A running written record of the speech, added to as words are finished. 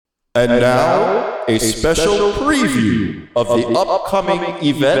And now, a special preview of the upcoming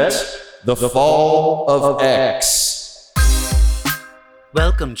event, The Fall of X.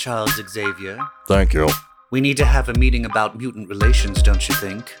 Welcome, Charles Xavier. Thank you. We need to have a meeting about mutant relations, don't you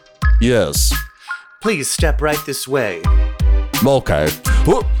think? Yes. Please step right this way. Okay.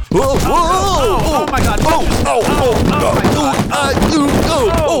 Oh my god.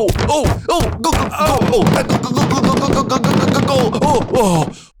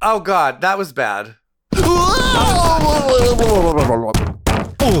 Oh god, that was bad.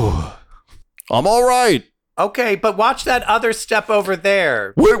 I'm all right. Okay, but watch that other step over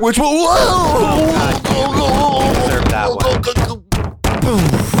there. Which one? Oh, god, you deserve that one.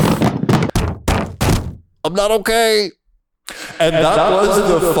 I'm not okay. And that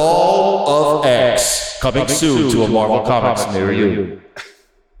was The Fall of X, coming soon to a Marvel Comics near you.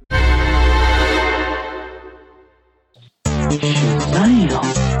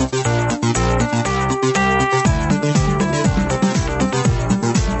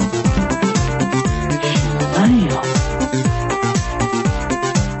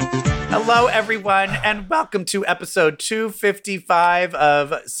 Hello, everyone, and welcome to episode 255 of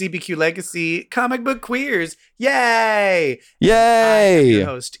CBQ Legacy Comic Book Queers. Yay! Yay! I'm your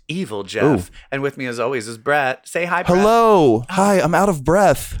host, Evil Jeff, and with me, as always, is Brett. Say hi, Brett. Hello. Hi, I'm out of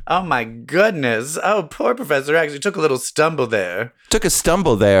breath. Oh, my goodness. Oh, poor Professor X. You took a little stumble there. Took a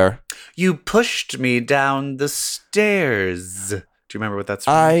stumble there. You pushed me down the stairs. Do you remember what that's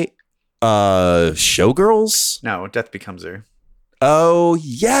from? Showgirls? No, Death Becomes Her. Oh,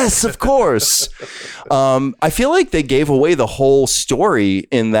 yes, of course. I feel like they gave away the whole story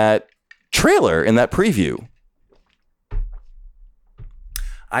in that trailer, in that preview.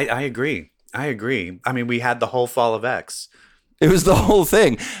 I agree. I mean, we had the whole Fall of X. It was the whole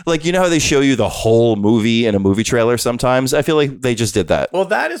thing. Like, you know how they show you the whole movie in a movie trailer sometimes? I feel like they just did that. Well,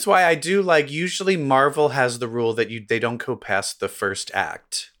 that is why I do like, usually Marvel has the rule that they don't go past the first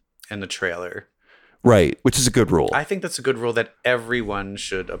act in the trailer. Right, which is a good rule. I think that's a good rule that everyone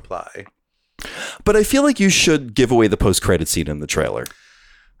should apply. But I feel like you should give away the post-credit scene in the trailer.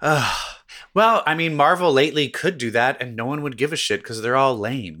 Well, I mean, Marvel lately could do that, and no one would give a shit because they're all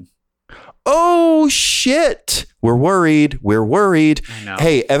lame. Oh, shit. We're worried. I know.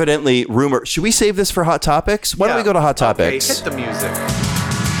 Hey, evidently, rumor. Should we save this for Hot Topics? Why don't we go to Hot Topics? Okay, hit the music.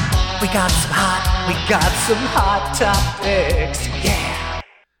 We got some hot topics. Yeah.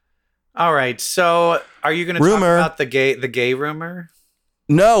 All right, so are you going to talk about the gay rumor?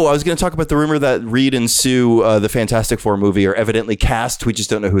 No, I was going to talk about the rumor that Reed and Sue, the Fantastic Four movie, are evidently cast. We just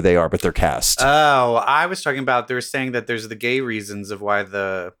don't know who they are, but they're cast. Oh, I was talking about, they were saying that there's the gay reasons of why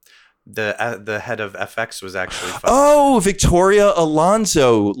the head of FX was actually fucked. Oh, Victoria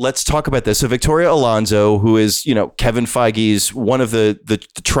Alonso. Let's talk about this. So Victoria Alonso, who is, Kevin Feige's one of the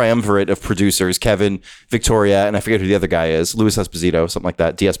triumvirate of producers, Kevin, Victoria, and I forget who the other guy is, Louis Esposito, something like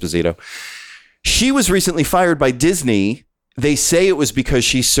that, D'Esposito. She was recently fired by Disney. They say it was because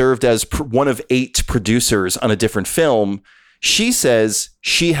she served as one of 8 producers on a different film. She says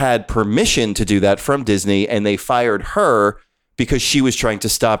she had permission to do that from Disney, and they fired her because she was trying to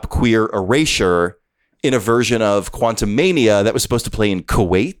stop queer erasure in a version of Quantumania that was supposed to play in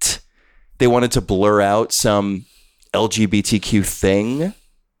Kuwait. They wanted to blur out some LGBTQ thing.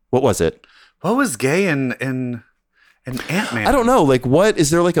 What was it? What was gay in Ant-Man? I don't know. Like, what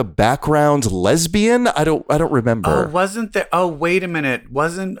is there? Like a background lesbian? I don't remember. Oh, wasn't there? Oh, wait a minute.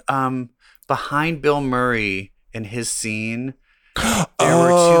 Wasn't behind Bill Murray in his scene? There were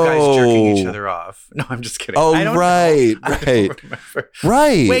 2 guys jerking each other off. No, I'm just kidding. Oh, right. I don't remember.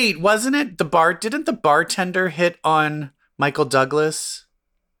 Right. Wait, wasn't it didn't the bartender hit on Michael Douglas?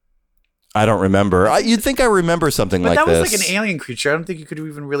 I don't remember. You'd think I remember something like this. But that was like an alien creature. I don't think you could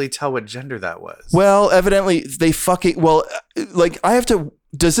even really tell what gender that was. Well, evidently they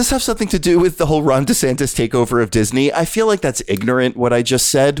does this have something to do with the whole Ron DeSantis takeover of Disney? I feel like that's ignorant what I just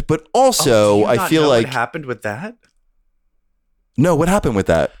said, but also I feel like what happened with that? No, what happened with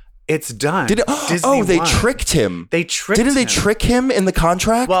that? It's done. They tricked him. Didn't they trick him in the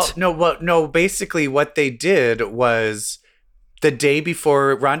contract? Well, no. Basically, what they did was the day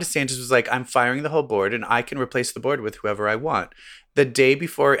before, Ron DeSantis was like, "I'm firing the whole board, and I can replace the board with whoever I want." The day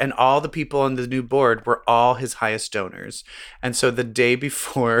before, and all the people on the new board were all his highest donors, and so the day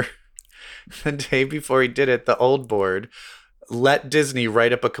before he did it, the old board let Disney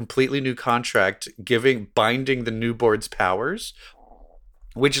write up a completely new contract binding the new board's powers.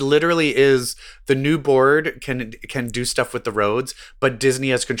 which literally is the new board can do stuff with the roads, but Disney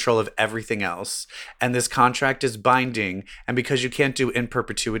has control of everything else. And this contract is binding. And because you can't do in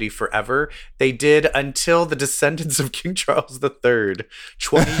perpetuity forever, they did until the descendants of King Charles III,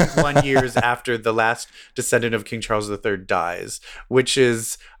 21 years after the last descendant of King Charles III dies, which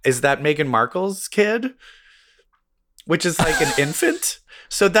is that Meghan Markle's kid? Which is like an infant?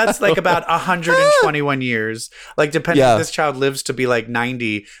 So that's like about 121 years. Like, depending if this child lives to be like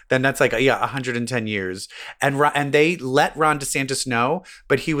 90, then that's like, 110 years. And they let Ron DeSantis know,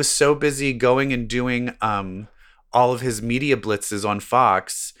 but he was so busy going and doing all of his media blitzes on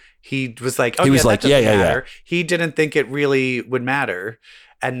Fox. He was like, that doesn't matter. He didn't think it really would matter.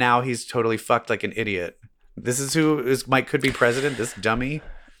 And now he's totally fucked like an idiot. This is who could be president, this dummy.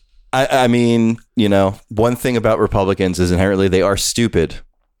 I mean, one thing about Republicans is inherently they are stupid.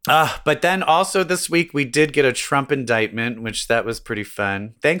 But then also this week we did get a Trump indictment, which that was pretty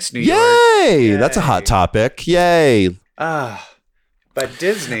fun. Thanks, New York. Yay! That's a hot topic. Yay! But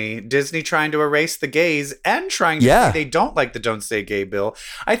Disney trying to erase the gays and trying to say they don't like the Don't Say Gay bill.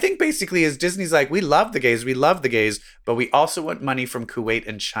 I think basically is Disney's like, we love the gays, but we also want money from Kuwait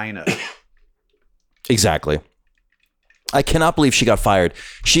and China. Exactly. I cannot believe she got fired.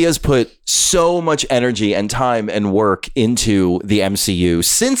 She has put so much energy and time and work into the MCU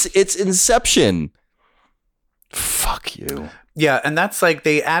since its inception. Fuck you. Yeah, and that's like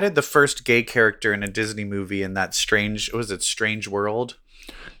they added the first gay character in a Disney movie in that Strange World?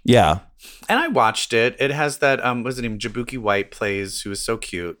 Yeah. And I watched it. It has that what's his name? Jabuki White plays, who is so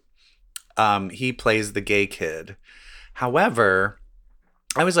cute. He plays the gay kid. However,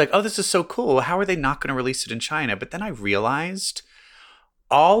 I was like, oh, this is so cool. How are they not going to release it in China? But then I realized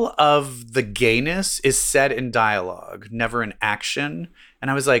all of the gayness is said in dialogue, never in action.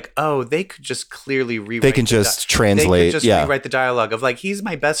 And I was like, oh, they could just clearly rewrite. They can just translate. They could just rewrite the dialogue of like, he's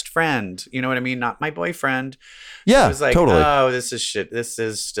my best friend. You know what I mean? Not my boyfriend. Yeah, I was like, totally. Oh, this is shit. This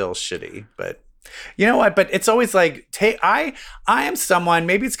is still shitty. But you know what? But it's always like, I am someone,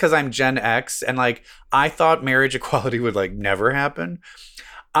 maybe it's because I'm Gen X and like, I thought marriage equality would like never happen.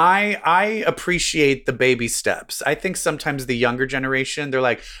 I appreciate the baby steps. I think sometimes the younger generation, they're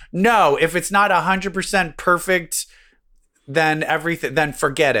like, no, if it's not 100% perfect, then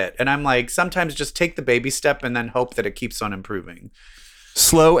forget it. And I'm like, sometimes just take the baby step and then hope that it keeps on improving.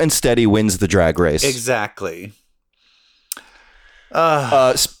 Slow and steady wins the drag race. Exactly.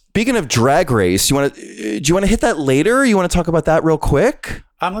 Speaking of drag race, do you want to hit that later? Or you want to talk about that real quick?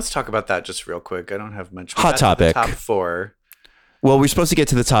 Let's talk about that just real quick. I don't have much. Hot topic. Top 4. Well, we're supposed to get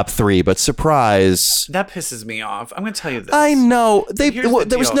to the top 3, but surprise. That pisses me off. I'm going to tell you this. I know.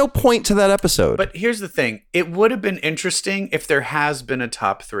 There was no point to that episode. But here's the thing. It would have been interesting if there has been a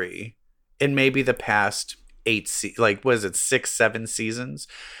top 3 in maybe the past 6, 7 seasons.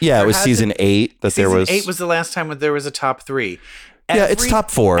 Yeah, it was season 8 that there was. Season 8 was the last time there was a top 3. It's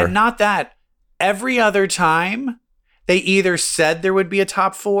top 4. And not that. Every other time, they either said there would be a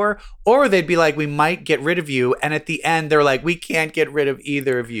top 4 or they'd be like, we might get rid of you. And at the end, they're like, we can't get rid of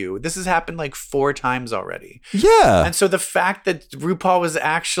either of you. This has happened like 4 times already. Yeah. And so the fact that RuPaul was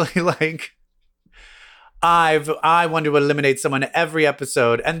actually like, I want to eliminate someone every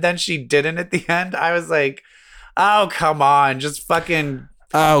episode. And then she didn't at the end. I was like, oh, come on. Just fucking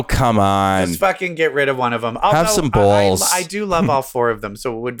get rid of one of them. Have some balls. I do love all 4 of them.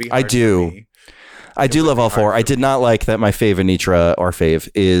 So it would be hard for me. I do love all 4. I did not like that my fave Anitra, our fave,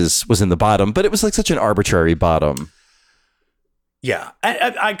 was in the bottom, but it was like such an arbitrary bottom. Yeah.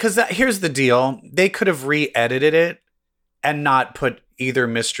 Because here's the deal. They could have re-edited it and not put either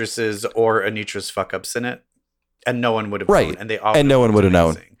Mistresses or Anitra's fuck-ups in it. And no one would have known. And no one would have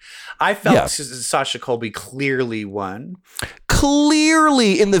known. I felt Sasha Colby clearly won.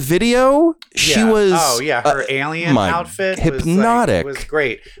 Clearly in the video, she was. Oh yeah, her alien outfit hypnotic. Was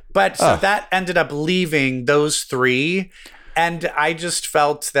great. But so that ended up leaving those 3, and I just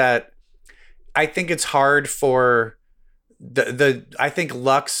felt that I think it's hard for I think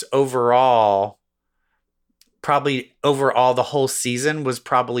Lux overall. Probably overall, the whole season was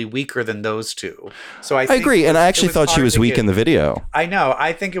probably weaker than those 2. So I agree, and I actually thought she was weak in the video. I know.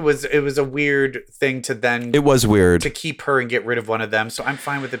 I think it was a weird thing to then. It was weird to keep her and get rid of one of them. So I'm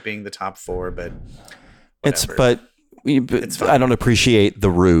fine with it being the top 4, but whatever. It's I don't appreciate the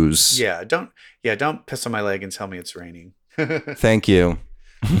ruse. Yeah, don't piss on my leg and tell me it's raining. Thank you.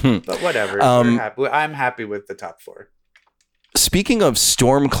 But whatever. I'm happy with the top 4. Speaking of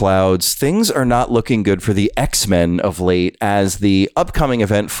storm clouds, things are not looking good for the X-Men of late as the upcoming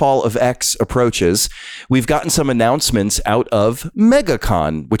event Fall of X approaches. We've gotten some announcements out of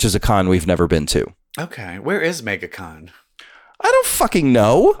MegaCon, which is a con we've never been to. Okay. Where is MegaCon? I don't fucking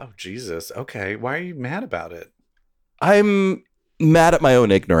know. Oh, Jesus. Okay. Why are you mad about it? I'm mad at my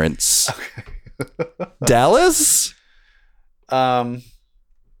own ignorance. Okay. Dallas?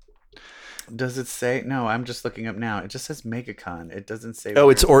 Does it say? No, I'm just looking up now. It just says MegaCon. It doesn't say. Oh,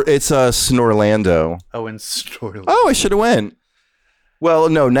 it's Snorlando. Oh, in Snorlando. Oh, I should have went. Well,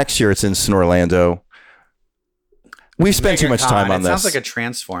 no, next year it's in Snorlando. We've spent too much time on it this. Sounds like a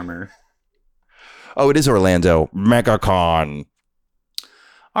Transformer. Oh, it is Orlando. MegaCon.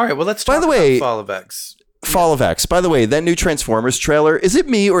 All right, well, let's talk about Fall of X. Fall of X. By the way, that new Transformers trailer, is it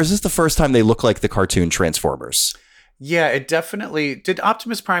me or is this the first time they look like the cartoon Transformers? Yeah, it definitely... Did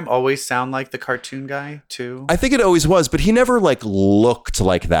Optimus Prime always sound like the cartoon guy, too? I think it always was, but he never, like, looked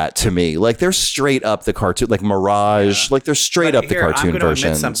like that to me. Like, they're straight up the cartoon, like Mirage. Yeah. Like, they're straight up the cartoon versions. I'm going to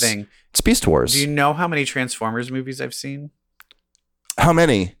admit something. It's Beast Wars. Do you know how many Transformers movies I've seen? How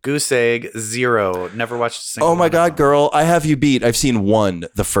many? Goose egg, 0. Never watched a single one. Oh my God, girl. I have you beat. I've seen one,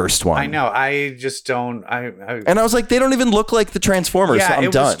 the first one. I know. I just don't. And I was like, they don't even look like the Transformers. Yeah, so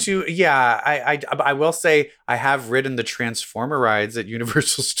I'm done. I will say I have ridden the Transformer rides at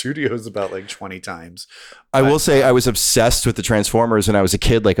Universal Studios about like 20 times. I will say I was obsessed with the Transformers when I was a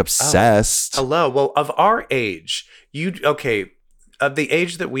kid, like obsessed. Hello. Well, of our age, of the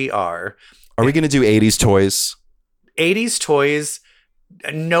age that we are we going to do 80s toys? 80s toys.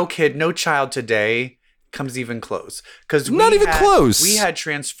 No child today comes even close. Because not even close. We had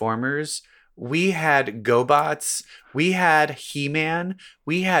Transformers. We had GoBots. We had He-Man.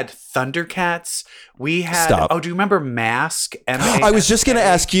 We had Thundercats. We had... Stop. Oh, do you remember Mask? M-A-S-K? I was just going to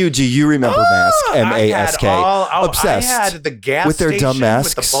ask you, do you remember Mask? M-A-S-K. I Obsessed. had the gas with their station dumb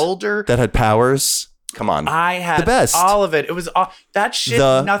masks with the boulder. That had powers. Come on. I had the best. All of it. It was all... That shit,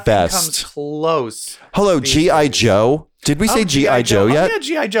 nothing comes close. Hello, G.I. Joe. Did we say G.I. Joe yet? Oh, yeah,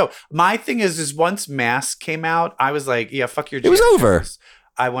 G.I. Joe. My thing is once Mask came out, I was like, yeah, fuck your G.I. It was over. Joes.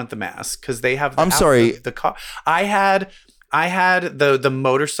 I want the mask because they have. I'm sorry. The car. I had the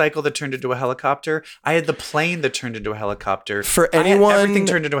motorcycle that turned into a helicopter. I had the plane that turned into a helicopter. For anyone, everything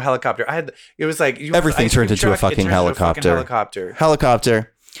turned into a helicopter. It was like everything turned into a fucking helicopter.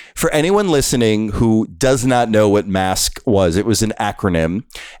 Helicopter. For anyone listening who does not know what MASK was, it was an acronym,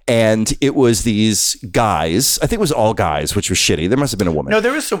 and it was these guys. I think it was all guys, which was shitty. There must have been a woman. No,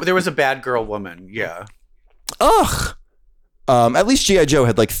 there was a bad girl woman. Yeah. Ugh. At least G.I. Joe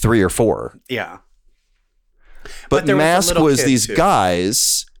had like 3 or 4. Yeah. But MASK was these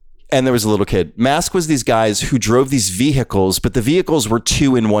guys, and there was a little kid. MASK was these guys who drove these vehicles, but the vehicles were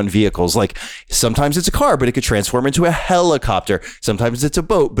 2-in-1 vehicles. Like sometimes it's a car, but it could transform into a helicopter. Sometimes it's a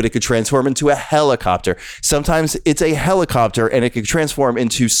boat, but it could transform into a helicopter. Sometimes it's a helicopter and it could transform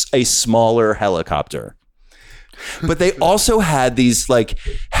into a smaller helicopter. But they also had these like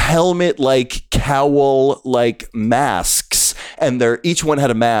helmet, like cowl, like masks, and each one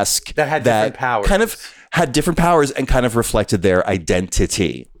had a mask that had different powers. Kind of had different powers and kind of reflected their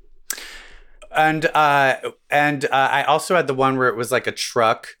identity. And I also had the one where it was like a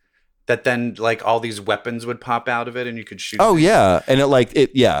truck that then like all these weapons would pop out of it and you could shoot. Oh yeah, and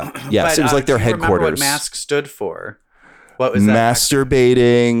yes, it was like their headquarters. Remember what MASK stood for? What was that?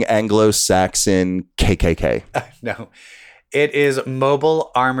 Masturbating Anglo-Saxon KKK. No, it is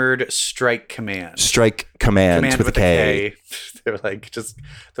Mobile Armored Strike Command. Strike Command with a K. They're like just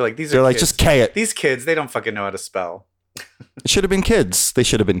K it. These kids, they don't fucking know how to spell. It should have been kids. They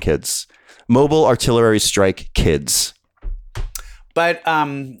should have been kids. Mobile Artillery Strike Kids. But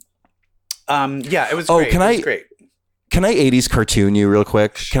yeah, it was great. Can I 80s cartoon you real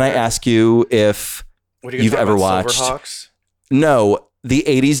quick? Sure. Can I ask you if you've ever watched Silverhawks? No, the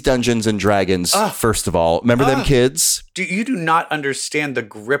 80s Dungeons and Dragons, first of all. Remember them kids? You do not understand the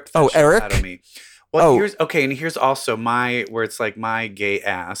grip that Eric? had on me. Well, here's also where it's like my gay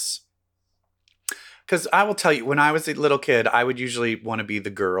ass. Because I will tell you, when I was a little kid, I would usually want to be the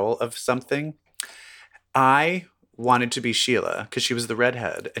girl of something. I wanted to be Sheila because she was the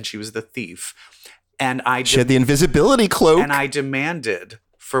redhead and she was the thief. And she had the invisibility cloak. And I demanded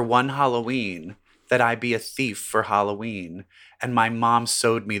for one Halloween that I be a thief for Halloween. And my mom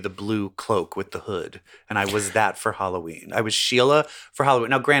sewed me the blue cloak with the hood. And I was that for Halloween. I was Sheila for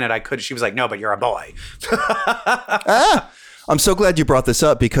Halloween. Now, granted, she was like, no, but you're a boy. I'm so glad you brought this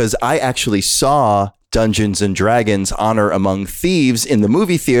up because I actually saw Dungeons and Dragons Honor Among Thieves in the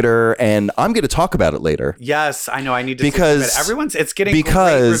movie theater, and I'm going to talk about it later. Yes, I know. I need to because it's getting great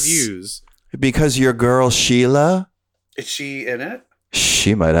reviews. Because your girl Sheila, is she in it?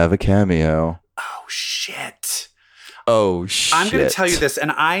 She might have a cameo. Oh shit! I'm going to tell you this,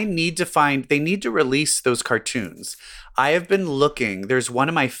 and they need to release those cartoons. I have been looking. There's one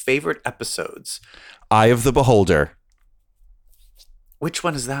of my favorite episodes. Eye of the Beholder. Which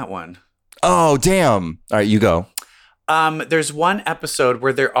one is that one? Oh, damn. All right, you go. There's one episode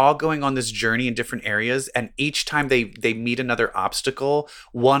where they're all going on this journey in different areas, and each time they meet another obstacle,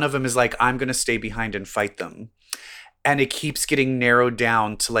 one of them is like, I'm going to stay behind and fight them. And it keeps getting narrowed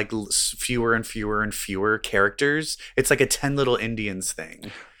down to like fewer and fewer and fewer characters. It's like a 10 Little Indians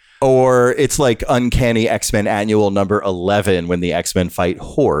thing. Or it's like Uncanny X-Men Annual number 11 when the X-Men fight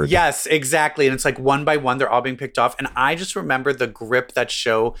Horde. Yes, exactly. And it's like one by one, they're all being picked off. And I just remember the grip that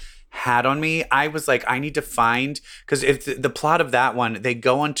show had on me. I was like, I need to find, because if the plot of that one, they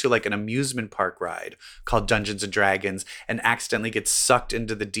go onto like an amusement park ride called Dungeons and Dragons and accidentally get sucked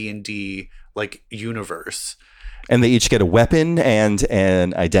into the D&D like universe. And they each get a weapon and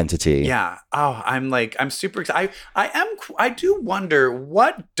an identity. Yeah. Oh, I'm super excited. I do wonder,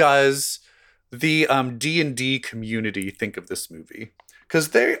 what does the D&D community think of this movie? Because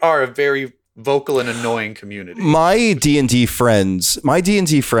they are a very vocal and annoying community. My D&D friends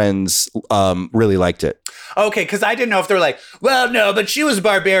really liked it. Okay, because I didn't know if they were like, well, no, but she was a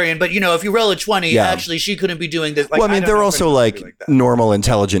barbarian, but if you roll a 20, actually she couldn't be doing this. Like, well, I mean, they're also like normal,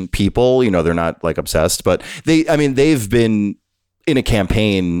 intelligent people. They're not like obsessed, but they've been in a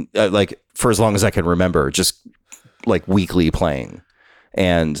campaign like for as long as I can remember, just like weekly playing,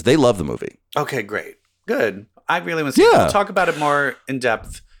 and they love the movie. Okay, great. Good. I really want to see it. We'll talk about it more in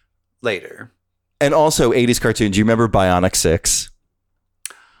depth later. And also 80s cartoon. Do you remember Bionic 6?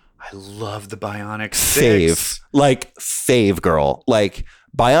 I love the Bionic 6. Fave girl. Like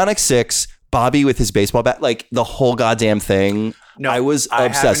Bionic 6, Bobby with his baseball bat, like the whole goddamn thing. No, I was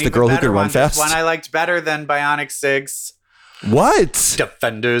obsessed. The girl who could run fast. One I liked better than Bionic 6. What?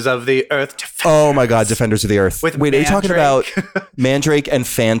 Defenders of the Earth. Oh my God, Defenders of the Earth. Wait, are you talking about Mandrake and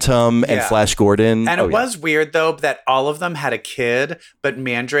Phantom and Flash Gordon? And it was weird though that all of them had a kid, but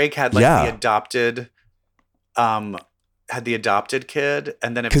Mandrake had the adopted kid,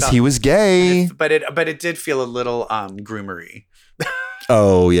 and then because he was gay. But it did feel a little groomery.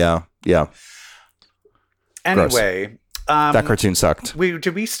 Oh yeah. Anyway. Gross. That cartoon sucked.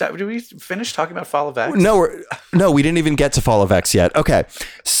 Did we finish talking about Fall of X? No, we didn't even get to Fall of X yet. Okay,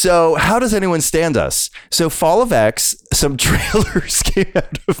 so how does anyone stand us? So Fall of X, some trailers came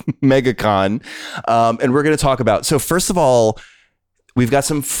out of MegaCon, and we're going to talk about. So first of all, we've got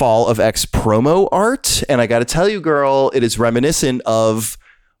some Fall of X promo art, and I got to tell you, girl, it is reminiscent of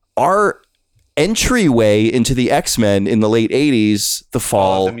our entryway into the X-Men in the late 80s, the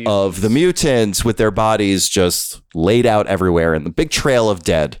fall of the mutants with their bodies just laid out everywhere and the big trail of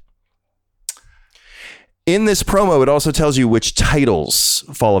dead. In this promo, it also tells you which titles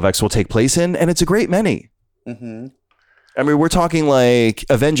Fall of X will take place in, and it's a great many. Mm-hmm. I mean, we're talking like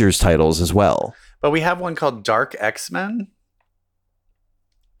Avengers titles as well. But we have one called Dark X-Men.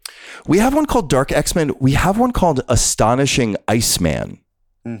 We have one called Dark X-Men. We have one called Astonishing Iceman.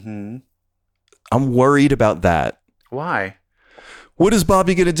 Mm-hmm. I'm worried about that. Why? What is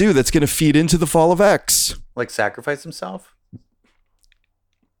Bobby going to do that's going to feed into the Fall of X? Like sacrifice himself?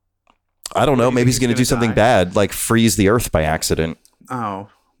 I don't know. Maybe he's going to do something bad, like freeze the Earth by accident. Oh,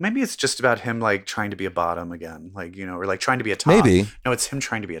 maybe it's just about him like trying to be a bottom again, like, or like trying to be a top. Maybe. No, it's him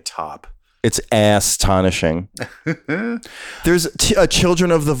trying to be a top. It's astonishing. There's a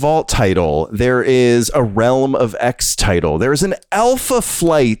Children of the Vault title. There is a Realm of X title. There's an Alpha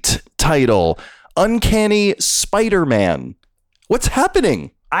Flight title. Uncanny Spider-Man. What's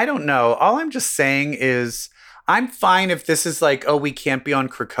happening? I don't know. All I'm just saying is I'm fine if this is like, oh, we can't be on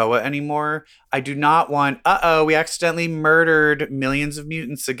Krakoa anymore. I do not want, we accidentally murdered millions of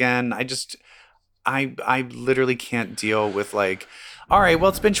mutants again. I literally can't deal with like, all right, well,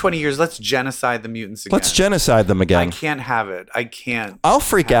 it's been 20 years. Let's genocide the mutants again. Let's genocide them again. I can't have it. I can't. I'll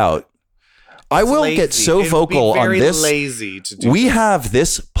freak out. I will get so vocal on this. Lazy to do. We have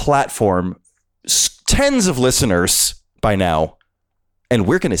this platform, tens of listeners by now, and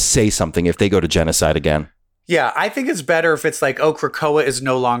we're going to say something if they go to genocide again. Yeah, I think it's better if it's like, oh, Krakoa is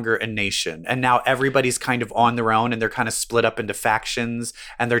no longer a nation, and now everybody's kind of on their own, and they're kind of split up into factions,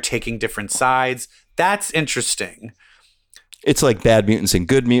 and they're taking different sides. That's interesting. It's like bad mutants and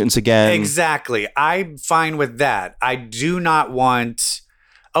good mutants again. Exactly. I'm fine with that. I do not want,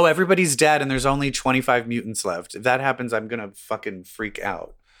 oh, everybody's dead and there's only 25 mutants left. If that happens, I'm going to fucking freak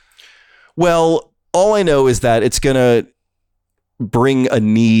out. Well, all I know is that it's going to bring a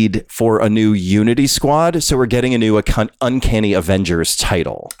need for a new Unity squad. So we're getting a new Uncanny Avengers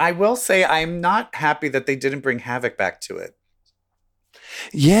title. I will say I'm not happy that they didn't bring Havoc back to it.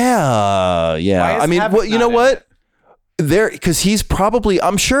 Yeah. I mean, well, you know what? Because he's probably,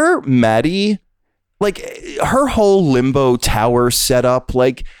 I'm sure Maddie, like her whole Limbo Tower setup,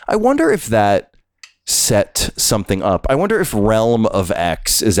 like I wonder if that set something up. I wonder if Realm of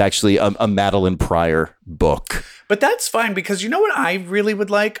X is actually a Madeline Pryor book. But that's fine because you know what I really would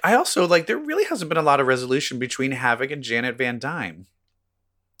like? I also like there really hasn't been a lot of resolution between Havoc and Janet Van Dyne.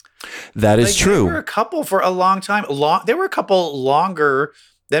 That is true. They were a couple for a long time. They were a couple longer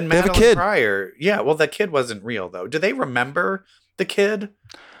than Madeline Pryor. Yeah, well, the kid wasn't real though. Do they remember the kid?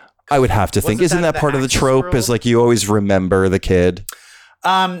 I would have to think. Isn't that part of the trope? World? Is like you always remember the kid.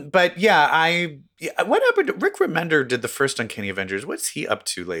 But yeah, what happened? Rick Remender did the first Uncanny Avengers. What's he up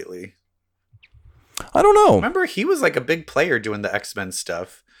to lately? I don't know. Remember, he was like a big player doing the X-Men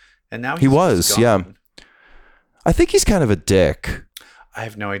stuff, and now he was. Yeah, I think he's kind of a dick. I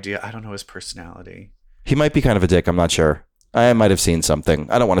have no idea. I don't know his personality. He might be kind of a dick. I'm not sure. I might have seen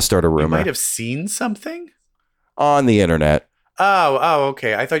something. I don't want to start a rumor. You might have seen something on the internet. Oh,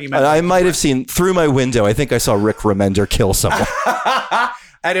 okay. I thought you meant. I might have seen through my window. I think I saw Rick Remender kill someone.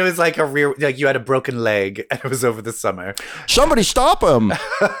 And it was like like you had a broken leg and it was over the summer. Somebody stop him.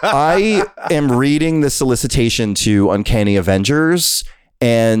 I am reading the solicitation to Uncanny Avengers,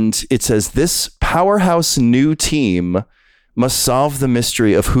 and it says this powerhouse new team must solve the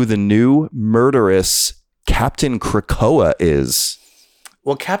mystery of who the new murderous Captain Krakoa is.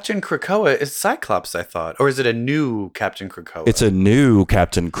 Well, Captain Krakoa is Cyclops, I thought. Or is it a new Captain Krakoa? It's a new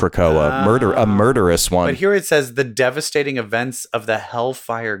Captain Krakoa. A murderous one. But here it says the devastating events of the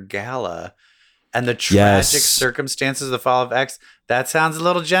Hellfire Gala and the tragic circumstances of the fall of X. That sounds a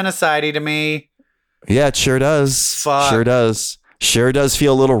little genocide-y to me. Yeah, it sure does. Fuck. Sure does. Sure does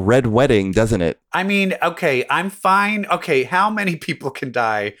feel a little Red Wedding, doesn't it? I mean, okay, I'm fine. Okay, how many people can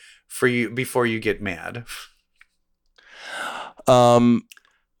die for you before you get mad?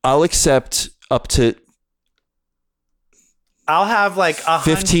 I'll accept up to. I'll have like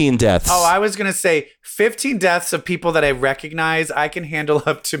 15 deaths. Oh, I was gonna say 15 deaths of people that I recognize. I can handle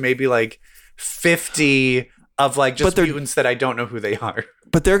up to maybe like 50 of like just mutants that I don't know who they are.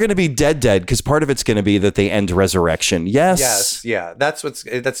 But they're going to be dead because part of it's going to be that they end resurrection. Yes. Yeah. That's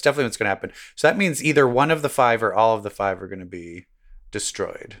definitely what's going to happen. So that means either one of the 5 or all of the 5 are going to be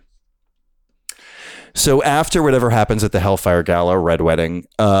destroyed. So after whatever happens at the Hellfire Gala, Red Wedding,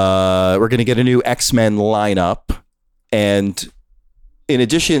 we're going to get a new X-Men lineup. And in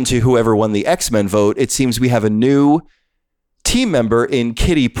addition to whoever won the X-Men vote, it seems we have a new team member in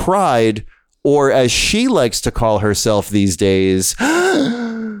Kitty Pryde, or as she likes to call herself these days,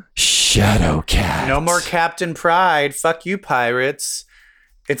 Shadowcat. No more Captain Pride. Fuck you, pirates.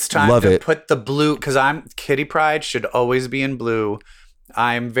 It's time to put the blue, because Kitty Pryde should always be in blue.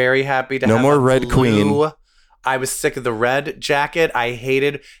 I'm very happy to have no more Red Queen. I was sick of the red jacket. I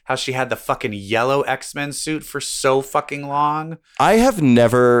hated how she had the fucking yellow X-Men suit for so fucking long. I have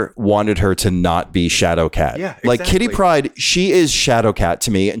never wanted her to not be Shadowcat. Yeah, exactly. Like Kitty Pryde, she is Shadowcat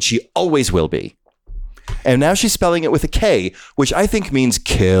to me, and she always will be. And now she's spelling it with a K, which I think means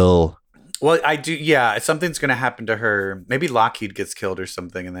kill. Well, I do. Yeah, something's going to happen to her. Maybe Lockheed gets killed or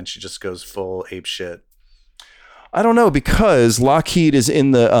something, and then she just goes full ape shit. I don't know, because Lockheed is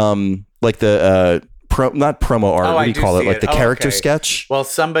in the not promo art. What do you call it? Like the character sketch. Well,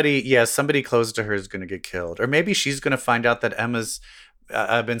 somebody close to her is going to get killed, or maybe she's going to find out that Emma's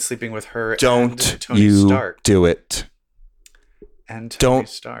been sleeping with her. Don't and Tony you Stark. Do it? And Tony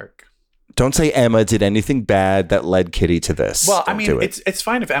Stark. Don't say Emma did anything bad that led Kitty to this. Well, I mean, it's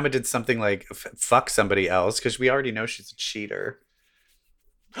fine if Emma did something like fuck somebody else, because we already know she's a cheater.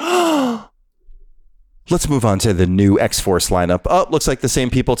 Let's move on to the new X-Force lineup. Oh, looks like the same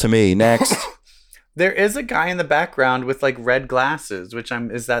people to me. Next. There is a guy in the background with like red glasses,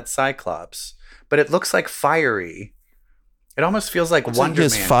 is that Cyclops? But it looks like fiery. It almost feels like Wonder Man.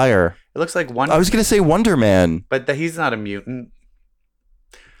 He has fire. It looks like Wonder Man. I was going to say Wonder Man. But he's not a mutant.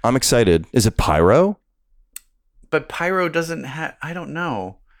 I'm excited. Is it Pyro? But Pyro doesn't have, I don't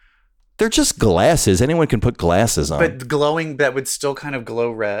know. They're just glasses. Anyone can put glasses on. But glowing, that would still kind of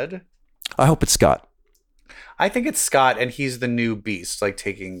glow red? I hope it's Scott. I think it's Scott, and he's the new Beast, like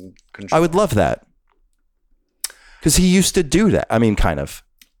taking control. I would love that. Because he used to do that. I mean, kind of.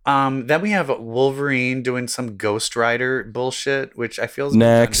 Then we have Wolverine doing some Ghost Rider bullshit, which I feel has been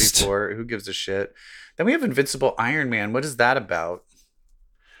done before. Who gives a shit? Then we have Invincible Iron Man. What is that about?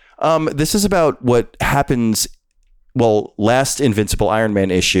 This is about what happens. Well, last Invincible Iron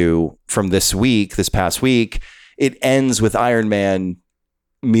Man issue from this past week, it ends with Iron Man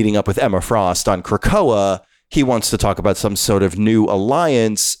meeting up with Emma Frost on Krakoa. He wants to talk about some sort of new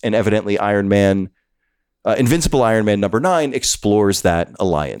alliance, and evidently Invincible Iron Man #9 explores that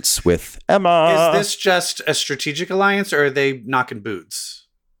alliance with Emma. Is this just a strategic alliance, or are they knocking boots?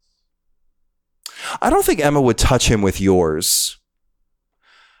 I don't think Emma would touch him with yours.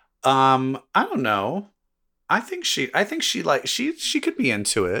 I don't know. I think she could be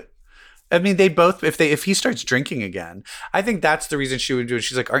into it. I mean, they both if he starts drinking again, I think that's the reason she would do it.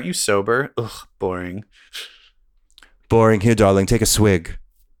 She's like, "Aren't you sober?" Ugh, boring. Boring. Here, darling, take a swig.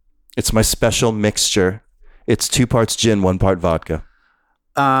 It's my special mixture. It's 2 parts gin, 1 part vodka.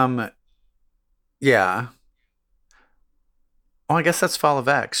 Yeah. Oh, I guess that's Fall of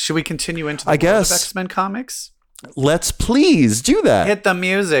X. Should we continue into the world of X-Men comics? Let's please do that. Hit the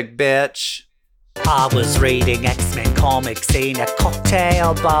music, bitch. I was reading X-Men comics in a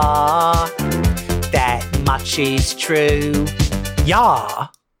cocktail bar. That much is true. Yeah.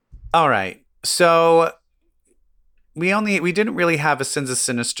 All right. So we didn't really have a Sins of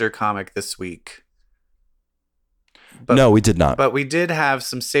Sinister comic this week. But, no, we did not. But we did have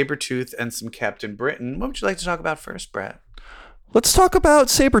some Sabretooth and some Captain Britain. What would you like to talk about first, Brett? Let's talk about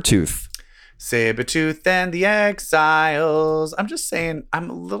Sabretooth. Sabretooth and the Exiles. I'm just saying, I'm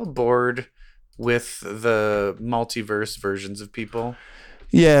a little bored with the multiverse versions of people.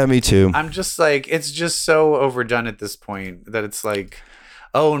 Yeah, me too. I'm just like, it's just so overdone at this point that it's like,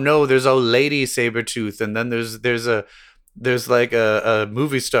 oh no, there's a lady Sabretooth, and then there's like a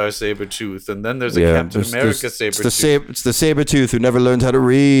movie star Sabretooth, and then there's a Captain America Sabretooth. It's the Sabretooth who never learned how to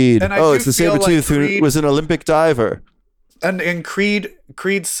read. It's the Sabretooth who was an Olympic diver. And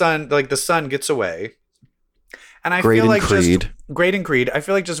Creed's son, like the son gets away. And I feel like Great and Creed, I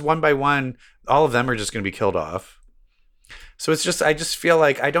feel like just one by one, all of them are just going to be killed off. So it's just, I just feel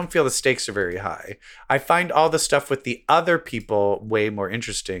like I don't feel the stakes are very high. I find all the stuff with the other people way more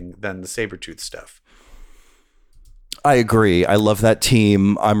interesting than the Sabretooth stuff. I agree. I love that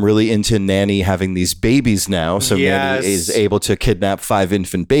team. I'm really into Nanny having these babies now. So Nanny is able to kidnap 5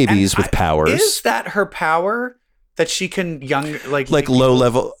 infant babies with powers. Is that her power? That she can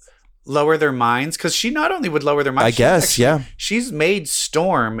lower their minds? Because she not only would lower their minds, she's made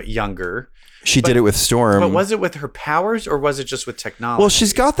Storm younger. She did it with Storm. But was it with her powers or was it just with technology? Well,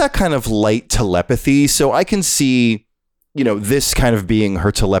 she's got that kind of light telepathy. So I can see, this kind of being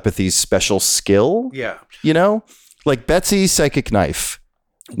her telepathy's special skill. Yeah. Like Betsy's psychic knife.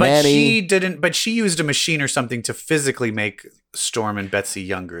 But Nanny, she didn't. But she used a machine or something to physically make Storm and Betsy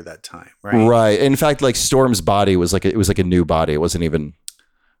younger that time, right? Right. In fact, like Storm's body was like a new body. It wasn't even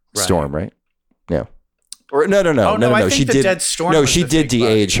Storm, right? Yeah. Or no. Oh, no. I think she did. Dead Storm. No, she did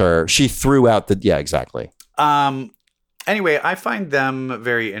de-age her. She threw out the. Yeah, exactly. Anyway, I find them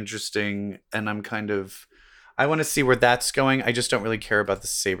very interesting, and I want to see where that's going. I just don't really care about the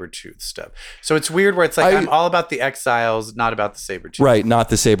Sabretooth stuff. So it's weird where it's like I'm all about the Exiles, not about the Sabretooth. Right, not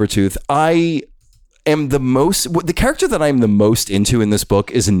the Sabretooth. I am the character that I'm the most into in this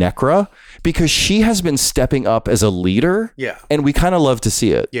book is Necra, because she has been stepping up as a leader. Yeah. And we kind of love to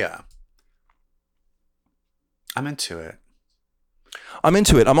see it. Yeah. I'm into it.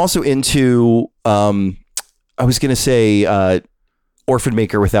 I'm also into, I was going to say Orphan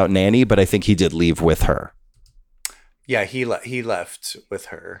Maker without Nanny, but I think he did leave with her. Yeah, he left with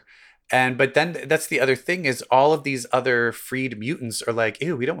her. But then that's the other thing is all of these other freed mutants are like,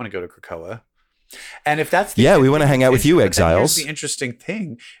 ew, we don't want to go to Krakoa. And if that's we want to hang out with you, Exiles. The interesting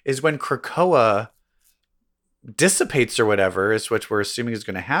thing is when Krakoa dissipates or whatever is what we're assuming is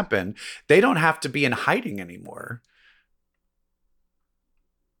going to happen, they don't have to be in hiding anymore.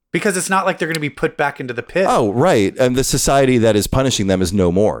 Because it's not like they're going to be put back into the pit. Oh, right. And the society that is punishing them is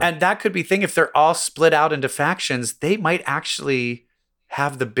no more. And that could be thing. If they're all split out into factions, they might actually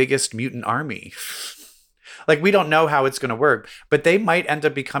have the biggest mutant army. Like, we don't know how it's going to work, but they might end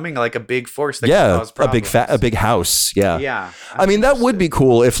up becoming like a big force that can cause problems. a big house. Yeah. Yeah. I mean, that would be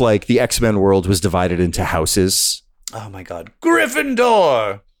cool if like the X-Men world was divided into houses. Oh my God.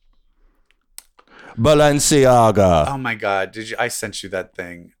 Gryffindor. Balenciaga. Oh my God! I sent you that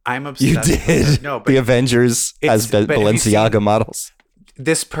thing? I'm obsessed. You did. No, but the Avengers as Balenciaga models.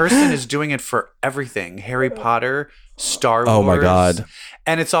 This person is doing it for everything: Harry Potter, Star Wars. Oh my God!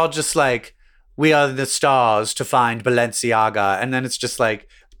 And it's all just like, we are the stars to find Balenciaga, and then it's just like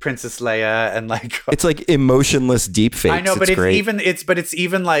Princess Leia and like it's like emotionless deep fakes. I know, but it's great.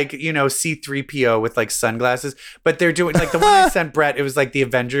 even like, C-3PO with like sunglasses. But they're doing like the one I sent Brett, it was like the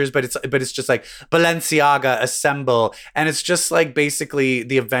Avengers, but it's just like Balenciaga assemble, and it's just like basically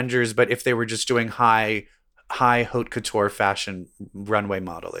the Avengers, but if they were just doing high haute couture fashion runway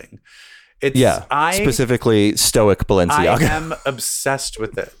modeling. Specifically stoic Balenciaga. I am obsessed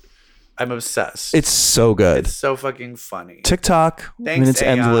with it. I'm obsessed. It's so good. It's so fucking funny. TikTok. Thanks, it's AI.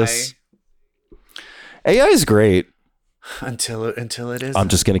 endless. AI is great. Until it is. I'm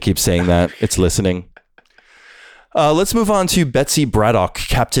just going to keep saying that. It's listening. Let's move on to Betsy Braddock,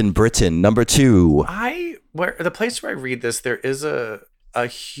 Captain Britain, number 2. The place where I read this, there is a a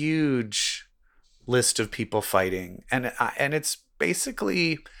huge list of people fighting, and it's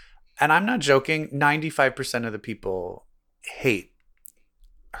basically, and I'm not joking, 95% of the people hate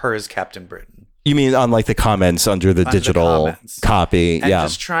her as Captain Britain. You mean on like the comments under the digital copy? And yeah.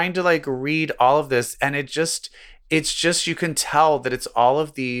 just trying to like read all of this, and it's just you can tell that it's all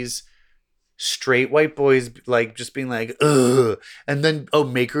of these straight white boys like just being like, ugh, and then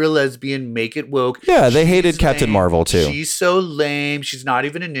make her a lesbian, make it woke. Yeah, they hated Captain Marvel too. She's so lame. She's not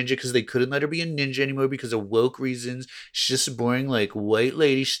even a ninja because they couldn't let her be a ninja anymore because of woke reasons. She's just a boring like white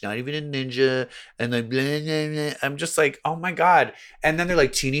lady. She's not even a ninja. And like blah, blah, blah. I'm just like, oh my God. And then they're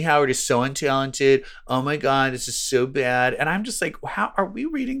like, Teenie Howard is so untalented. Oh my God, this is so bad. And I'm just like, how are we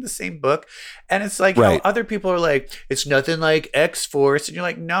reading the same book? And it's like, right. you know, other people are like, it's nothing like X-Force. And you're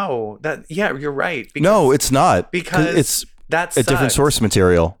like, no, you're right. Because, no, it's not. Because it's a different source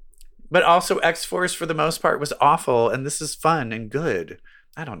material. But also X-Force for the most part was awful. And this is fun and good.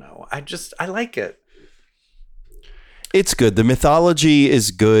 I don't know. I like it. It's good. The mythology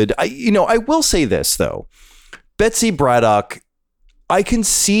is good. I will say this though. Betsy Braddock, I can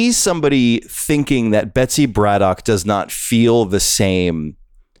see somebody thinking that Betsy Braddock does not feel the same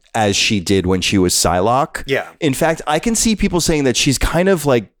as she did when she was Psylocke. Yeah. In fact, I can see people saying that she's kind of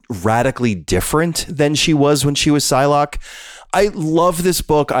like radically different than she was when she was Psylocke. I love this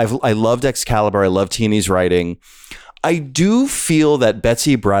book. I loved Excalibur. I love Teeny's writing. I do feel that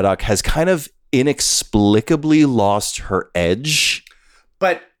Betsy Braddock has kind of inexplicably lost her edge.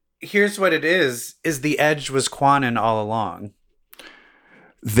 But here's what it is the edge was Quanon all along.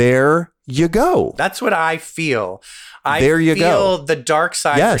 There you go. That's what I feel. There you feel go. The dark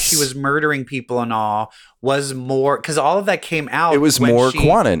side where she was murdering people and all was more, because all of that came out. It was more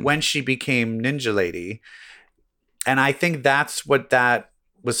Quanon. When she became Ninja Lady. And I think that's what that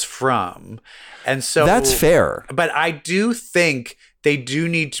was from. And so that's fair. But I do think they do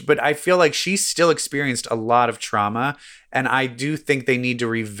need to, but I feel like she still experienced a lot of trauma. And I do think they need to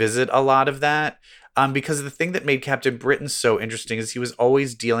revisit a lot of that. Because the thing that made Captain Britain so interesting is he was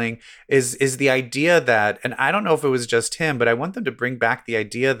always dealing is the idea that, and I don't know if it was just him, but I want them to bring back the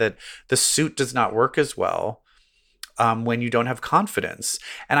idea that the suit does not work as well when you don't have confidence.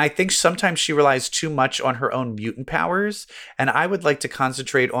 And I think sometimes she relies too much on her own mutant powers. And I would like to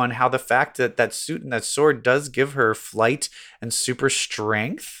concentrate on how the fact that that suit and that sword does give her flight and super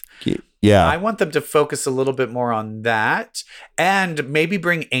strength. Yeah. I want them to focus a little bit more on that and maybe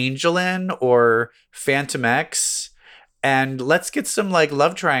bring Angel in or Phantom X, and let's get some like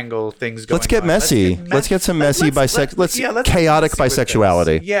love triangle things going. Let's get messy. Let's get some messy chaotic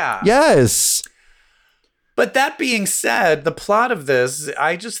bisexuality. Yeah. Yes. But that being said, the plot of this,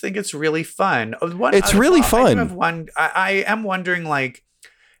 I just think it's really fun. It's really fun. I am wondering, like,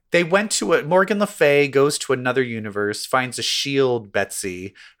 they went to Morgan Le Fay goes to another universe, finds a S.H.I.E.L.D.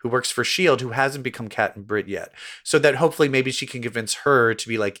 Betsy who works for S.H.I.E.L.D. who hasn't become Captain Brit yet. So that hopefully maybe she can convince her to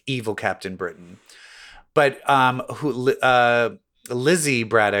be like evil Captain Britain. But Lizzie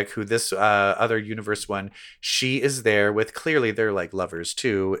Braddock, who this other universe one, she is there with, clearly they're like lovers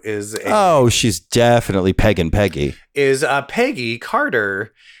too, she's definitely pegging Peggy. Is Peggy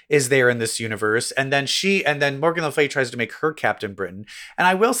Carter is there in this universe, and then Morgan Le Fay tries to make her Captain Britain. And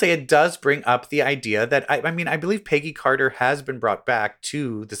I will say it does bring up the idea that I believe Peggy Carter has been brought back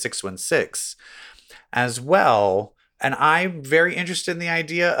to the 616 as well. And I'm very interested in the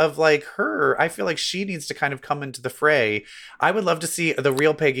idea of like her. I feel like she needs to kind of come into the fray. I would love to see the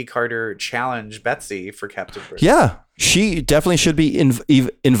real Peggy Carter challenge Betsy for Captain Britain. Yeah, she definitely should be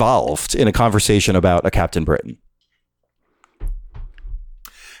involved in a conversation about a Captain Britain.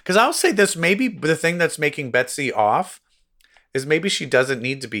 Because I'll say this, maybe the thing that's making Betsy off is maybe she doesn't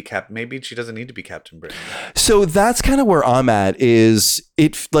need to be Maybe she doesn't need to be Captain Britain. So that's kind of where I'm at. Is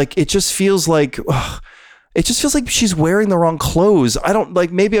it just feels like. It just feels like she's wearing the wrong clothes. I don't like,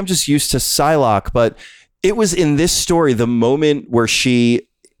 maybe I'm just used to Psylocke, but it was in this story, the moment where she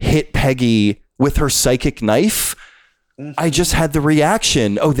hit Peggy with her psychic knife. Mm-hmm. I just had the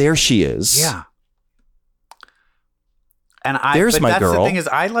reaction. Oh, there she is. Yeah. And there's my girl. The thing is,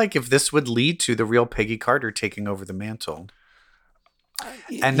 I like if this would lead to the real Peggy Carter taking over the mantle.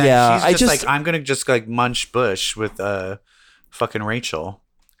 And then she's just like, I'm going to just like munch Bush with fucking Rachel.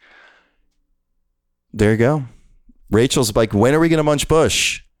 There you go. Rachel's like, when are we going to munch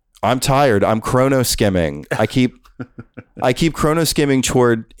Bush? I'm tired. I'm chrono skimming. I keep chrono skimming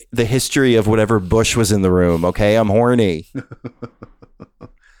toward the history of whatever Bush was in the room. Okay. I'm horny.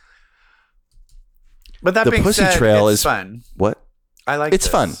 But that being Pussy said, Trail it's is fun. What? I like it's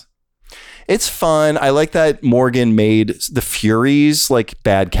this. fun. It's fun. I like that Morgan made the Furies like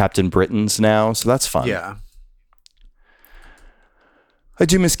bad Captain Britons now. So that's fun. Yeah. I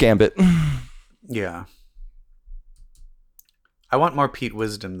do miss Gambit. Yeah. I want more Pete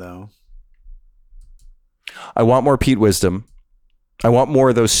Wisdom, though. I want more Pete Wisdom. I want more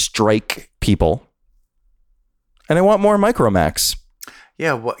of those strike people. And I want more Micromax.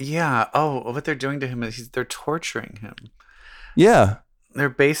 Yeah, yeah. Oh, what they're doing to him is they're torturing him. Yeah. They're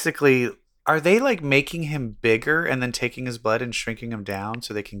basically... Are they like making him bigger and then taking his blood and shrinking him down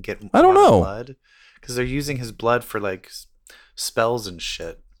so they can get I don't know. blood? Because they're using his blood for like spells and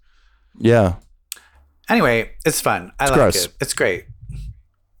shit. Yeah. Anyway, it's fun. I like gross. it. It's great.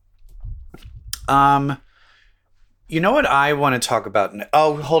 You know what I want to talk about?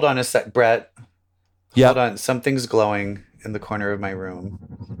 Oh, hold on a sec, Brett. Yeah. Hold on. Something's glowing in the corner of my room.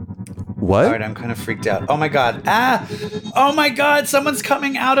 What? All right, I'm kind of freaked out. Oh my god. Oh my god, someone's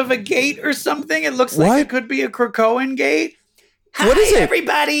coming out of a gate or something. It looks like it could be a Krakoan gate. What is it?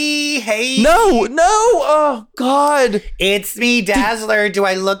 Everybody. Hey. No. Oh God. It's me, Dazzler. Do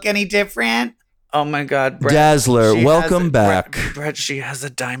I look any different? Oh my god, Brett. Dazzler, welcome back. Brett, she has a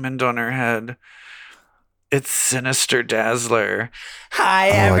diamond on her head. It's Sinister Dazzler. Hi,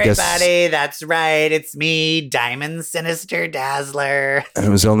 everybody. That's right. It's me, Diamond Sinister Dazzler. It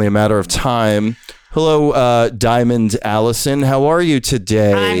was only a matter of time. Hello, Diamond Allison. How are you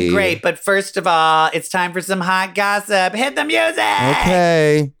today? I'm great. But first of all, it's time for some hot gossip. Hit the music.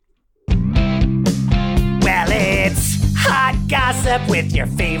 Okay. Well, it's hot gossip with your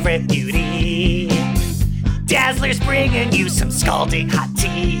favorite beauty. Dazzler's bringing you some scalding hot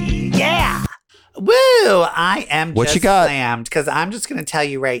tea. Yeah. Woo! I am what just you got? slammed because I'm just going to tell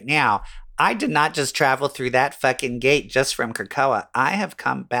you right now, I did not just travel through that fucking gate just from Krakoa. I have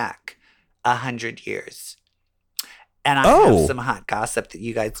come back 100 years. And I have some hot gossip that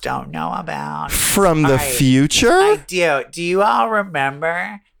you guys don't know about. From the future? I do. Do you all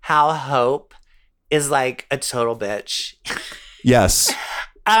remember how Hope is like a total bitch? Yes.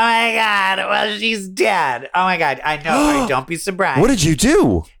 Oh my God. Well, she's dead. Oh my God. I know. Right? Don't be surprised. What did you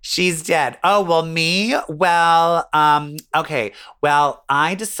do? She's dead. Oh, well, me? Well, okay. Well,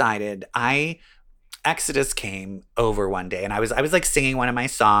 I decided Exodus came over one day and I was like singing one of my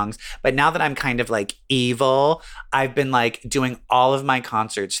songs, but now that I'm kind of like evil, I've been like doing all of my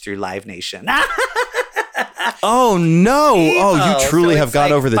concerts through Live Nation. Oh no. Evil. Oh, you truly have gone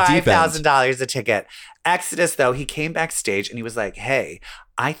like over the deep end. $5,000 a ticket. Exodus, though, he came backstage and he was like, hey,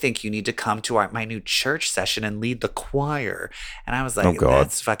 I think you need to come to my new church session and lead the choir. And I was like,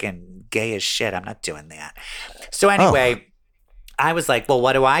 that's fucking gay as shit. I'm not doing that. So anyway, I was like, well,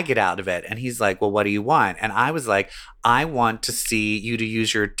 what do I get out of it? And he's like, well, what do you want? And I was like, I want to see you to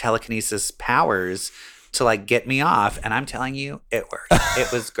use your telekinesis powers to like get me off. And I'm telling you, it worked.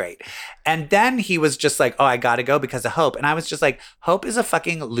 It was great. And then he was just like, oh, I got to go because of Hope. And I was just like, Hope is a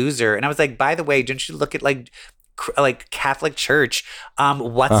fucking loser. And I was like, by the way, didn't you look at like Catholic Church?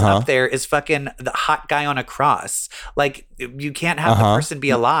 What's up there is fucking the hot guy on a cross. Like you can't have the person be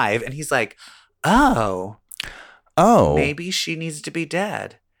alive. And he's like, oh, maybe she needs to be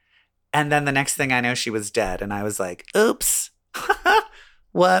dead. And then the next thing I know, she was dead. And I was like, oops,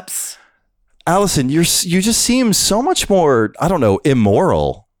 whoops. Allison, you just seem so much more, I don't know,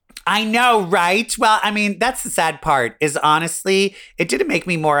 immoral. I know, right? Well, I mean, that's the sad part is honestly, it didn't make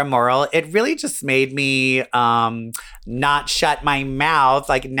me more immoral. It really just made me not shut my mouth.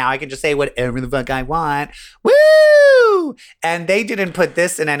 Like now I can just say whatever the fuck I want. Woo! And they didn't put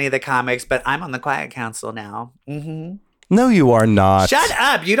this in any of the comics, but I'm on the Quiet Council now. Mm-hmm. No, you are not. Shut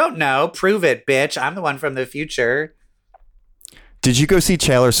up. You don't know. Prove it, bitch. I'm the one from the future. Did you go see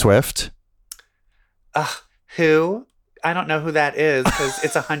Taylor Swift? Who? I don't know who that is because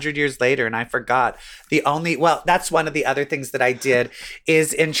it's 100 years later and I forgot. That's one of the other things that I did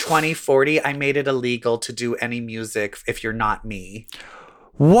is in 2040, I made it illegal to do any music if you're not me.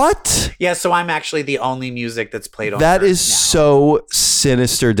 What? Yeah, so I'm actually the only music that's played on That Earth is now. so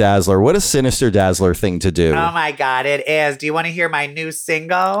Sinister Dazzler. What a Sinister Dazzler thing to do. Oh my God, it is. Do you want to hear my new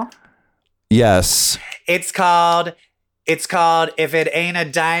single? Yes. It's called If It Ain't a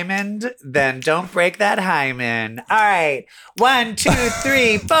Diamond, Then Don't Break That Hymen. All right. 1, 2,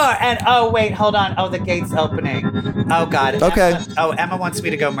 3, 4. And oh, wait, hold on. Oh, the gate's opening. Oh, God. Okay. Emma wants me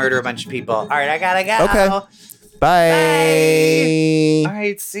to go murder a bunch of people. All right, I gotta go. Okay. Bye. All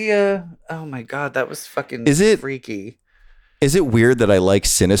right, see ya. Oh, my God, that was fucking freaky. Is it weird that I like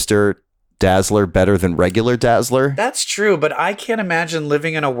Sinister Dazzler better than regular Dazzler? That's true, but I can't imagine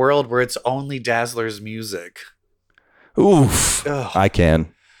living in a world where it's only Dazzler's music. Oof. Ugh. I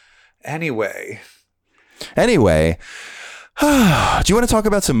can. Anyway. Do you want to talk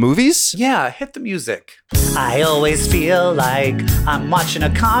about some movies? Yeah, hit the music. I always feel like I'm watching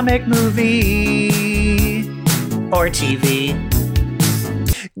a comic movie or TV.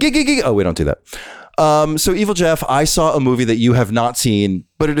 Oh, we don't do that. So Evil Jeff, I saw a movie that you have not seen,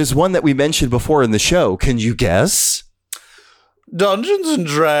 but it is one that we mentioned before in the show. Can you guess? Dungeons and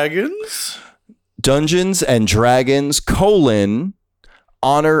Dragons. Dungeons and Dragons,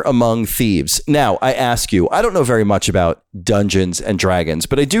 Honor Among Thieves. Now, I ask you, I don't know very much about Dungeons and Dragons,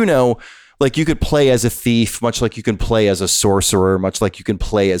 but I do know, like, you could play as a thief, much like you can play as a sorcerer, much like you can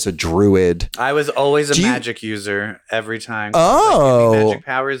play as a druid. I was always a magic user every time. Oh. Like, give me magic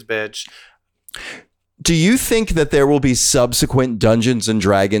powers, bitch. Do you think that there will be subsequent Dungeons and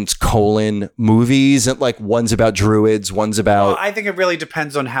Dragons movies? And like one's about druids, one's about... Well, I think it really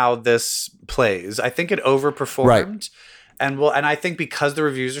depends on how this plays. I think it overperformed. Right. And I think because the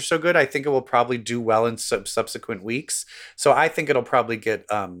reviews are so good, I think it will probably do well in subsequent weeks. So I think it'll probably get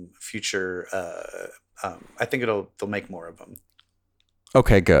future... I think they'll make more of them.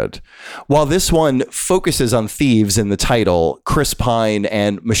 Okay, good. While this one focuses on thieves in the title, Chris Pine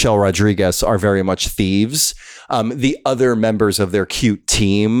and Michelle Rodriguez are very much thieves. The other members of their cute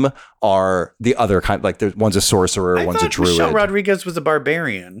team are the other kind, like one's a sorcerer, one's a druid. Michelle Rodriguez was a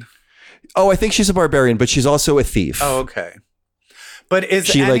barbarian. Oh, I think she's a barbarian, but she's also a thief. Oh, okay. But is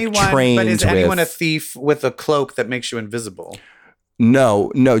she anyone a thief with a cloak that makes you invisible?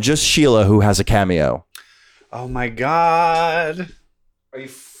 No, just Sheila, who has a cameo. Oh my God. Are you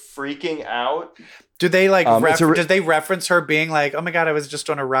freaking out? Do they did they reference her being like, oh my God, I was just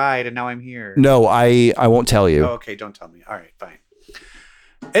on a ride and now I'm here? No, I won't tell you. Oh, okay, don't tell me. All right, fine.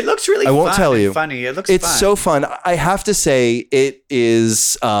 It looks really fun. I won't tell you. Funny. It looks It's fun. so fun. I have to say it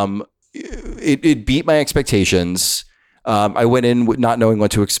is it beat my expectations. I went in not knowing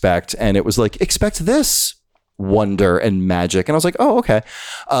what to expect, and it was like, expect this wonder and magic. And I was like, oh, okay.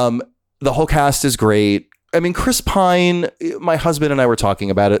 The whole cast is great. I mean, Chris Pine, my husband and I were talking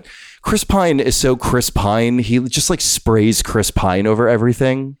about it. Chris Pine is so Chris Pine. He just like sprays Chris Pine over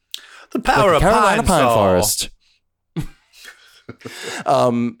everything. The power of Carolina Pine Sol. Forest.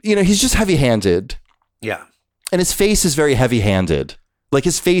 He's just heavy-handed. Yeah. And his face is very heavy-handed. Like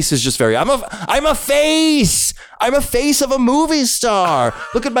his face is just very, I'm a face. I'm a face of a movie star.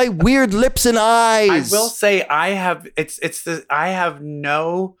 Look at my weird lips and eyes. I will say I have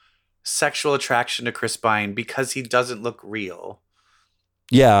no sexual attraction to Chris Pine because he doesn't look real.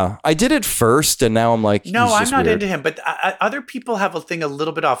 Yeah, I did it first, and now I'm like, no, I'm not weird. into him. But other people have a thing a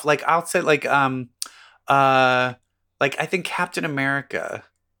little bit off. Like I'll say, like I think Captain America.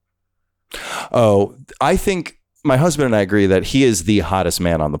 Oh, I think my husband and I agree that he is the hottest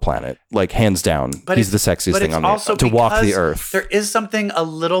man on the planet, like hands down. But he's the sexiest thing on the to walk the earth. There is something a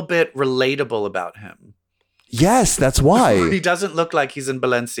little bit relatable about him. Yes, that's why. He doesn't look like he's in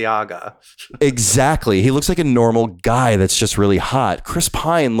Balenciaga. Exactly. He looks like a normal guy that's just really hot. Chris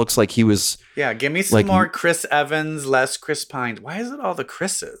Pine looks like he was... Yeah, give me some more Chris Evans, less Chris Pine. Why is it all the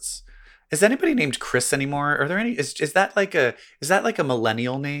Chris's? Is anybody named Chris anymore? Are there any... Is that like a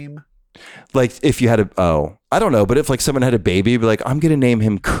millennial name? Like if you had I don't know, but if like someone had a baby, be like, I'm going to name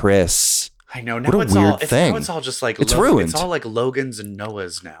him Chris. I know. Now what a weird thing. Now it's all just like... It's ruined. It's all like Logans and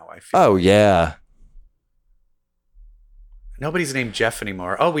Noahs now, I feel. Oh, yeah. Nobody's named Jeff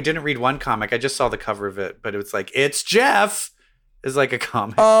anymore. Oh, we didn't read one comic. I just saw the cover of it, but it was like, it's Jeff is like a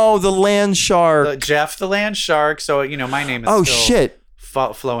comic. Oh, the land shark. Jeff the land shark. So, my name is shit.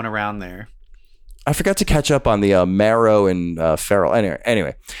 Flowing around there. I forgot to catch up on the Marrow and Feral.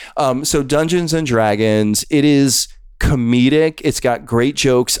 Anyway, so Dungeons and Dragons, it is comedic. It's got great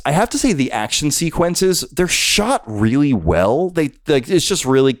jokes. I have to say the action sequences, they're shot really well. It's just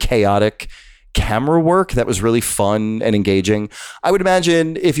really chaotic camera work that was really fun and engaging. I would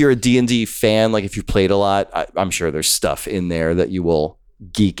imagine if you're a D&D fan, like if you've played a lot, I'm sure there's stuff in there that you will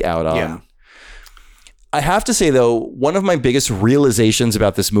geek out on. Yeah. I have to say, though, one of my biggest realizations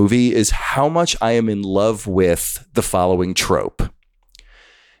about this movie is how much I am in love with the following trope.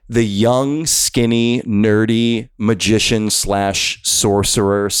 The young, skinny, nerdy magician /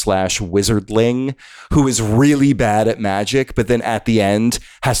 sorcerer / wizardling who is really bad at magic, but then at the end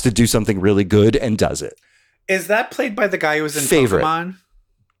has to do something really good and does it. Is that played by the guy who was in Pokemon?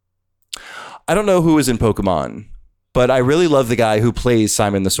 I don't know who is in Pokemon, but I really love the guy who plays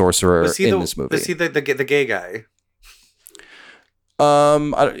Simon the Sorcerer in this movie. Was he the gay guy?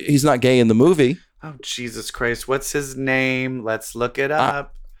 He's not gay in the movie. Oh, Jesus Christ. What's his name? Let's look it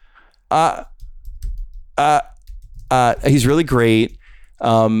up. He's really great.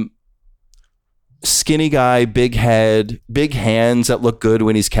 Skinny guy, big head, big hands that look good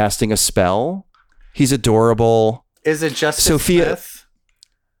when he's casting a spell. He's adorable. Is it Justice Sophia Smith?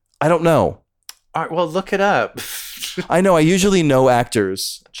 I don't know. All right, well, look it up. I know. I usually know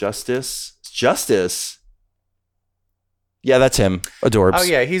actors. Justice. Yeah, that's him. Adorbs. Oh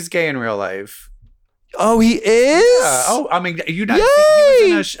yeah, he's gay in real life. Oh, he is. Oh, I mean, you know, Yay!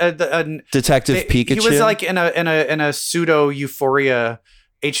 he was in Detective Pikachu. He was like in a pseudo Euphoria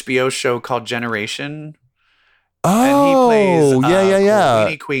HBO show called Generation. Oh, and he plays,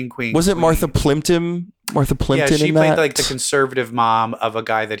 yeah. Queen. Was it Martha Plimpton? Yeah, she in played that? like the conservative mom of a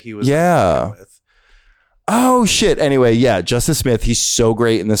guy that he was with. Oh shit. Anyway, yeah, Justice Smith. He's so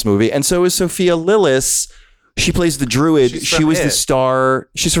great in this movie, and so is Sophia Lillis. She plays the druid. She was the star.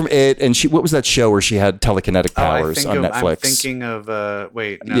 She's from It, and what was that show where she had telekinetic powers on Netflix? I'm thinking of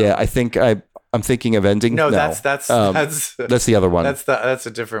wait, no. Yeah, I'm thinking of Ending. No, that's that's the other one. That's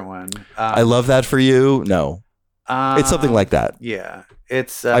a different one. I Love That for You. No, it's something like that. Yeah,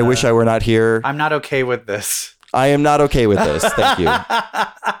 it's. I Wish I Were Not Here. I'm not okay with this. I am not okay with this. Thank you,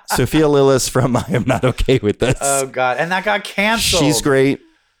 Sophia Lillis from I Am Not Okay with This. Oh God, and that got canceled. She's great.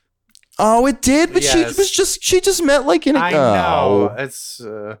 Oh, it did, but yes. she just met like in a. I know it's.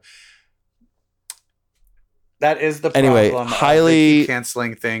 That is the problem. Anyway, highly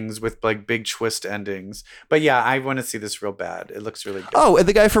canceling things with like big twist endings. But yeah, I want to see this real bad. It looks really good. Oh, and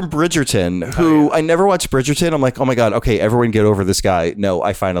the guy from Bridgerton, who I never watched Bridgerton. I'm like, oh my God, okay, everyone get over this guy. No,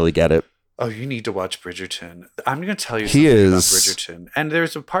 I finally get it. Oh, you need to watch Bridgerton. I'm going to tell you something about Bridgerton. And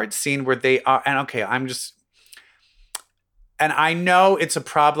there's a part scene where they are, and okay, and I know it's a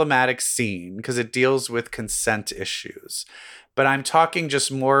problematic scene because it deals with consent issues, but I'm talking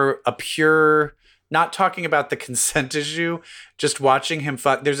just more not talking about the consent issue, just watching him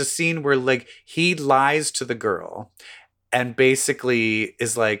fuck. There's a scene where like he lies to the girl and basically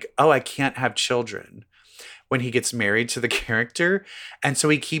is like, oh, I can't have children when he gets married to the character. And so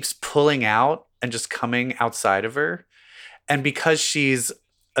he keeps pulling out and just coming outside of her. And because she's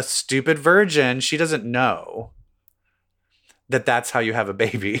a stupid virgin, she doesn't know that that's how you have a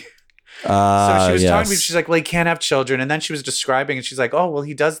baby. So she was talking to me. She's like, well, he can't have children. And then she was describing and she's like, oh, well,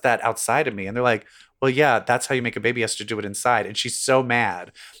 he does that outside of me. And they're like, well, yeah, that's how you make a baby. He has to do it inside. And she's so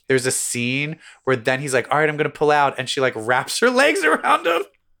mad. There's a scene where then he's like, all right, I'm going to pull out. And she like wraps her legs around him.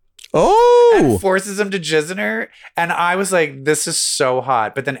 Oh, and forces him to jizz in her. And I was like, this is so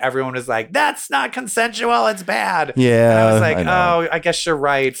hot. But then everyone was like, that's not consensual. It's bad. Yeah. And I was like, I guess you're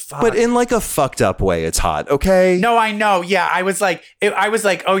right. Fuck. But in like a fucked up way, it's hot. Okay. No, I know. Yeah. I was like,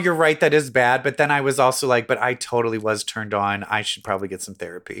 oh, you're right. That is bad. But then I was also like, but I totally was turned on. I should probably get some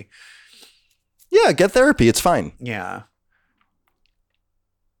therapy. Yeah. Get therapy. It's fine. Yeah.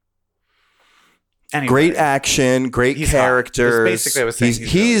 Anyway, great action, great characters. Basically, I was saying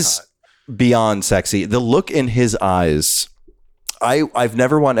he's really beyond sexy. The look in his eyes. I've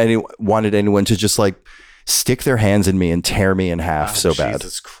never wanted anyone to just like stick their hands in me and tear me in half so bad.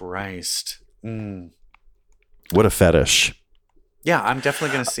 Jesus Christ! What a fetish. Yeah, I'm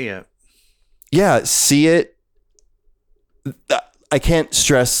definitely gonna see it. Yeah, see it. I can't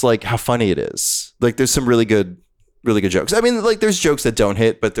stress like how funny it is. Like, there's some really good jokes. I mean, like, there's jokes that don't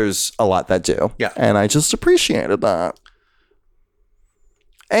hit, but there's a lot that do. Yeah. And I just appreciated that.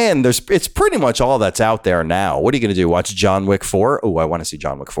 And it's pretty much all that's out there now. What are you going to do? Watch John Wick 4? Oh, I want to see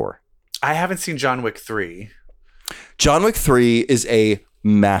John Wick 4. I haven't seen John Wick 3. John Wick 3 is a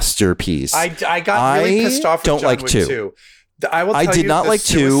masterpiece. I got really pissed off with don't John like Wick 2. 2. I did not like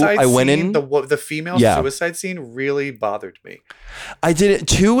 2. I went in. The female suicide scene really bothered me. I did it.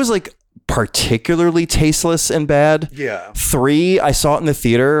 2 was like particularly tasteless and bad. Yeah. 3, I saw it in the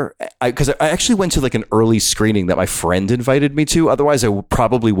theater because I actually went to like an early screening that my friend invited me to. Otherwise, I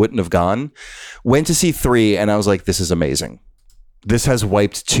probably wouldn't have gone. Went to see 3, and I was like, "This is amazing. This has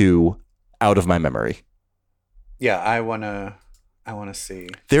wiped 2 out of my memory." Yeah, I wanna see.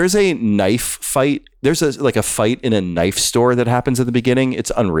 There's a knife fight. There's a fight in a knife store that happens at the beginning.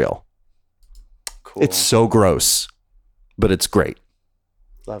 It's unreal. Cool. It's so gross, but it's great.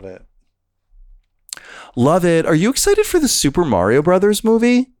 Love it. Love it. Are you excited for the Super Mario Brothers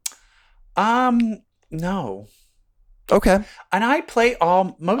movie? No. Okay. And I play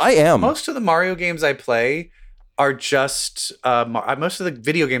most of the Mario games I play are just most of the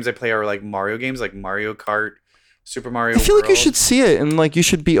video games I play are like Mario games, like Mario Kart, Super Mario I feel World. like you should see it and like you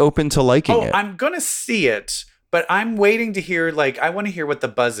should be open to liking it. I'm gonna see it, but I'm waiting to hear, like, I want to hear what the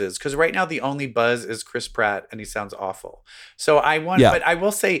buzz is, because right now the only buzz is Chris Pratt and he sounds awful. So but I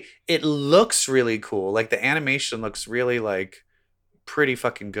will say it looks really cool. Like, the animation looks really like pretty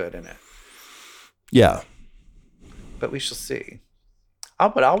fucking good in it. Yeah. But we shall see.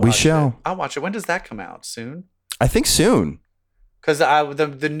 I'll watch it. I'll watch it. When does that come out? Soon? I think soon. Because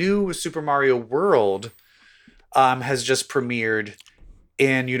the new Super Mario World has just premiered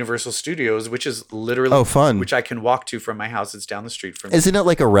in Universal Studios, which is literally fun. which I can walk to from my house. It's down the street from me. Isn't it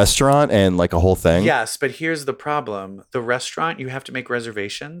like a restaurant and like a whole thing? Yes, but here's the problem. The restaurant, you have to make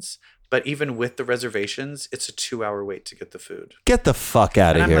reservations, but even with the reservations, it's a 2-hour wait to get the food. Get the fuck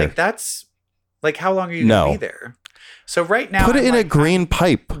out of I'm here. like, that's like, how long are you going to be there? So right now, put it in like, a green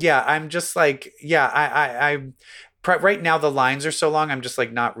pipe. Yeah, I'm just like, right now the lines are so long. I'm just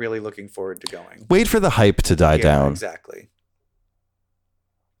like not really looking forward to going. Wait for the hype to die down. Exactly.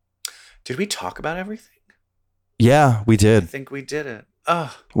 Did we talk about everything? Yeah, we did. I think we did it.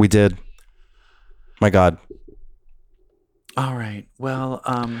 Oh, we did. My God. All right. Well,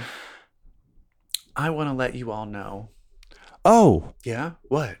 I want to let you all know. Oh. Yeah.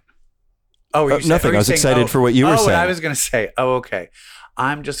 What? Oh, are you nothing. I was excited for what you were saying. I was going to say. Oh, okay.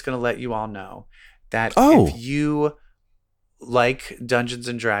 I'm just going to let you all know that if you like Dungeons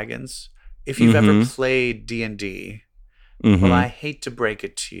and Dragons, if you've ever played D&D, well, I hate to break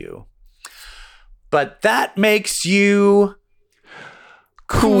it to you, but that makes you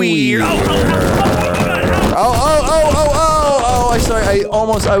queer. Oh, sorry.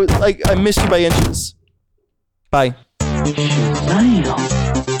 I missed you by inches. Bye. Damn.